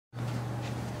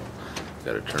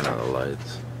Gotta turn on the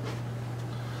lights.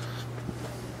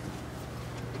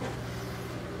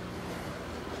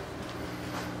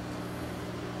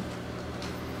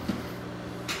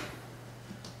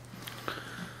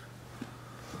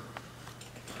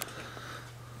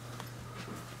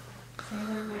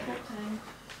 Taylor, wake up time.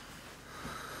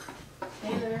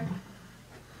 Taylor.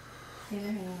 Taylor,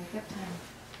 honey, wake up time.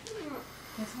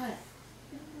 Guess what?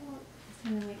 It's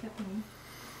time to wake up,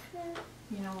 honey.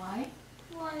 You know why?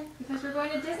 Why? Because we're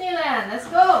going to Disneyland. Let's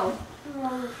go.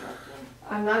 Mom,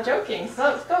 I'm not joking. So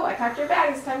let's go. I packed your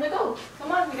bag. It's time to go.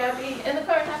 Come on, we gotta be in the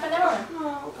car in half an hour.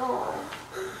 Mom, go.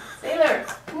 Sailor,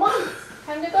 come on.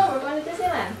 Time to go. We're going to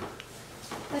Disneyland.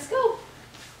 Let's go.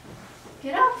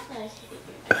 Get up.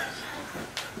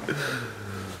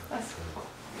 That's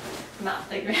not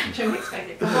the reaction we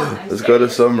expected. Come on. I'm Let's go to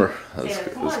serious. Summer. Sailor,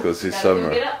 come Let's on. go see You gotta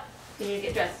Summer. Get up. You need to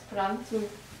get dressed. Put on some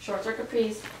shorts or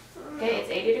capris. Okay, it's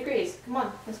 80 degrees. Come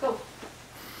on, let's go.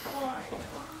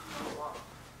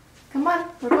 Come on,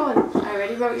 we're going. I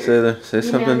already wrote your Sailor, say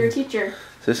email something. your teacher.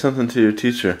 Say something to your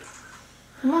teacher.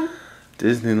 Come on.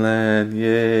 Disneyland,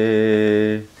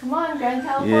 yay! Come on, Grand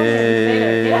California.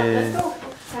 Sailor, get up, let's go.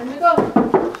 Time to go.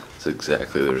 That's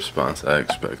exactly the response I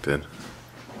expected.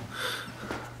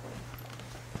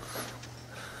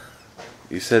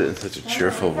 You said it in such a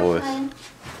cheerful voice.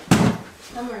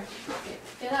 Summer,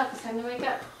 get up. It's time to wake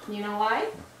up. You know why?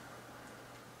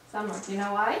 Summer, do you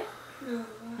know why?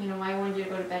 You know why I wanted you to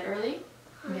go to bed early?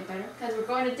 And get better? Because we're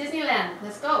going to Disneyland.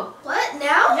 Let's go. What?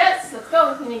 Now? Yes, let's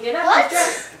go. Can you get up? What? Get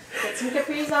dressed. Get some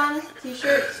capris on,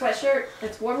 t-shirt, sweatshirt.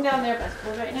 It's warm down there, but it's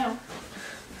cold right now.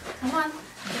 Come on,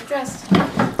 get dressed.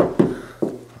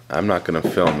 I'm not gonna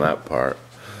film that part.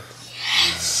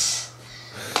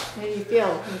 How do you feel?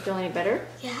 You feel any better?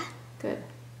 Yeah. Good.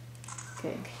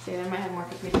 Okay, see, I might have more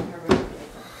capris in her room.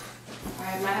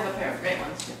 I might have a pair of gray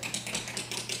ones too.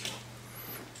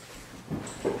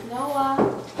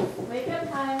 Noah, wake up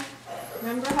time.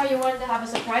 Remember how you wanted to have a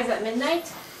surprise at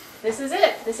midnight? This is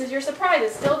it. This is your surprise.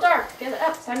 It's still dark. Get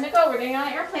up. It's time to go. We're getting on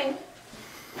an airplane.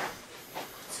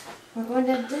 We're going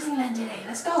to Disneyland today.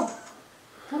 Let's go.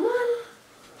 Come on.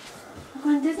 We're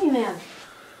going to Disneyland.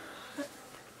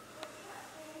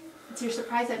 It's your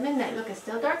surprise at midnight. Look, it's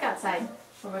still dark outside.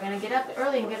 But we're going to get up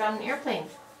early and get on an airplane.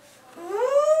 Yeah,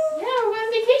 we're going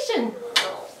on vacation.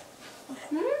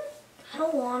 I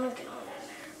don't want to get on an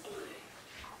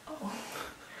airplane.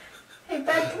 Hey,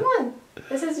 Bud, come on.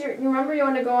 This is your, you remember you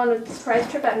want to go on a surprise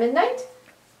trip at midnight?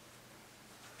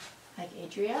 Like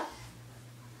Adria?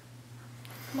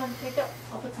 Come on, wake up.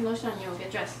 I'll put some lotion on you and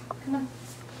get dressed. Come on.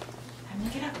 Time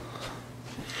to get up.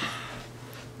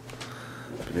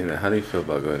 Benita, how do you feel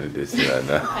about going to Disneyland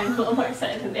now? I'm a little more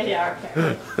excited than they are.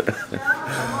 Apparently.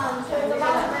 Come on, time to get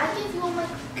up. Imagine if you want my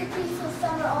capris for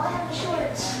summer, all I have is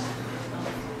shorts.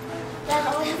 Dad,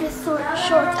 all I have is shorts.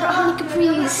 I don't have any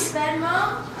capris. Bed,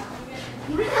 Mom?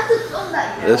 You didn't have to film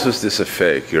that, you know? This was just a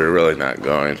fake. You're really not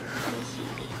going.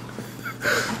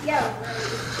 Yeah.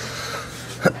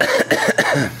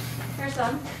 Here's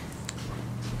some.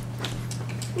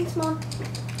 Thanks, Mom.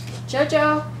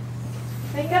 Jojo,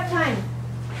 wake up time.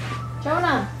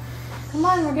 Jonah, come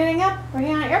on, we're getting up. We're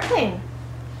getting on an airplane.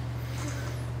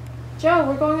 Joe,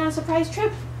 we're going on a surprise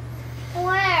trip.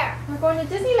 Where? We're going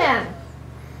to Disneyland.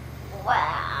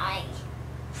 Why?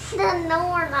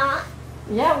 No, we're not.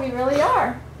 Yeah, we really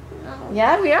are. No.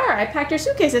 Yeah, we are. I packed your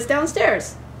suitcase. It's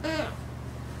downstairs.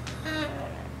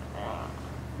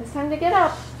 It's time to get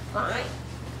up. Fine.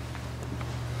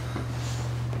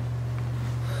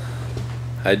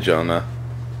 Hi, Jonah.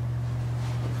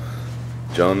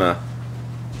 Jonah.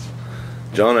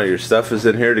 Jonah, your stuff is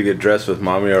in here to get dressed with.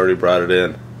 Mommy already brought it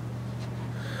in.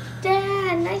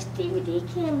 Dad, nice DVD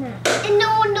camera. And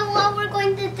no, we're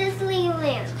going to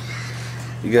Disneyland.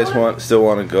 You guys still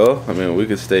want to go? I mean, we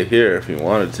could stay here if you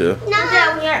wanted to. No,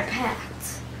 Dad, we are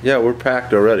packed. Yeah, we're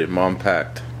packed already. Mom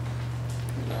packed.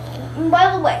 And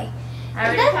by the way, I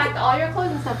already packed all your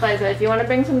clothes and stuff, Liza. If you want to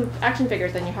bring some action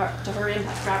figures, then you have to hurry and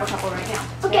grab a couple right now.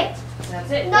 okay.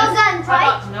 That's it. No Yes. guns, How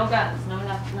right? about no guns. No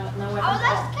weapons. Oh, at all.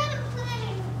 that's kind of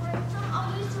planning.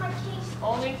 I'll use my case.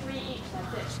 Only 3 each.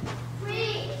 That's it.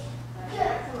 Free.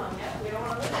 Come on, yeah. We don't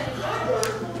want to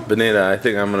lose any. Benita, I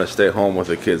think I'm going to stay home with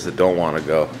the kids that don't want to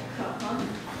go.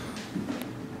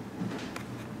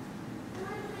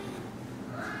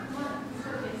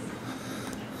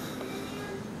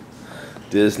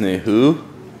 Disney who?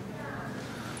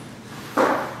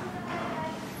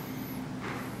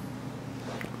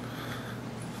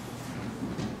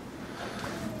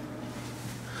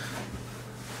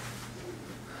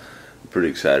 Pretty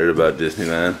excited about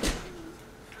Disneyland.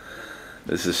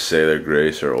 This is Sailor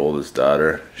Grace, our oldest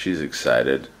daughter. She's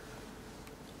excited.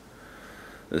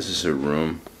 This is her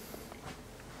room.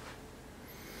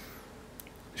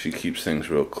 She keeps things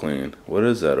real clean. What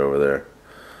is that over there?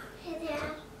 Hey, Dad.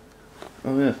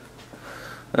 Oh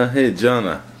yeah. Hey,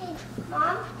 Jonah. Hey,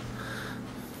 Mom.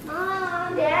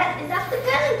 Mom. Dad, is that the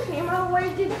kind of camera where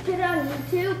you can put it on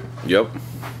YouTube? Yep.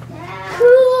 Dad.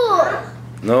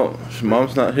 Cool. No,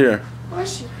 Mom's not here.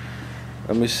 Where's she?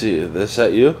 Let me see. Is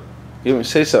that you? Give me,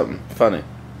 say something funny.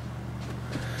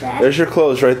 Dad. There's your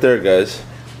clothes right there, guys.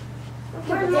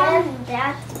 Where's Mom?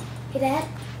 Dad. Hey, Dad.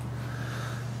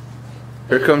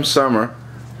 Here comes Summer.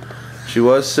 She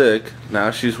was sick.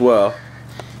 Now she's well.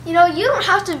 You know, you don't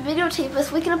have to videotape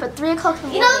us waking up at 3 o'clock in the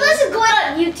morning. You know, this is going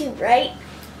on YouTube, right?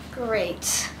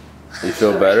 Great. You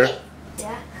feel better?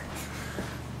 Yeah.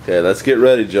 Okay, let's get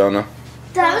ready, Jonah.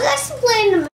 Dad, I was explaining to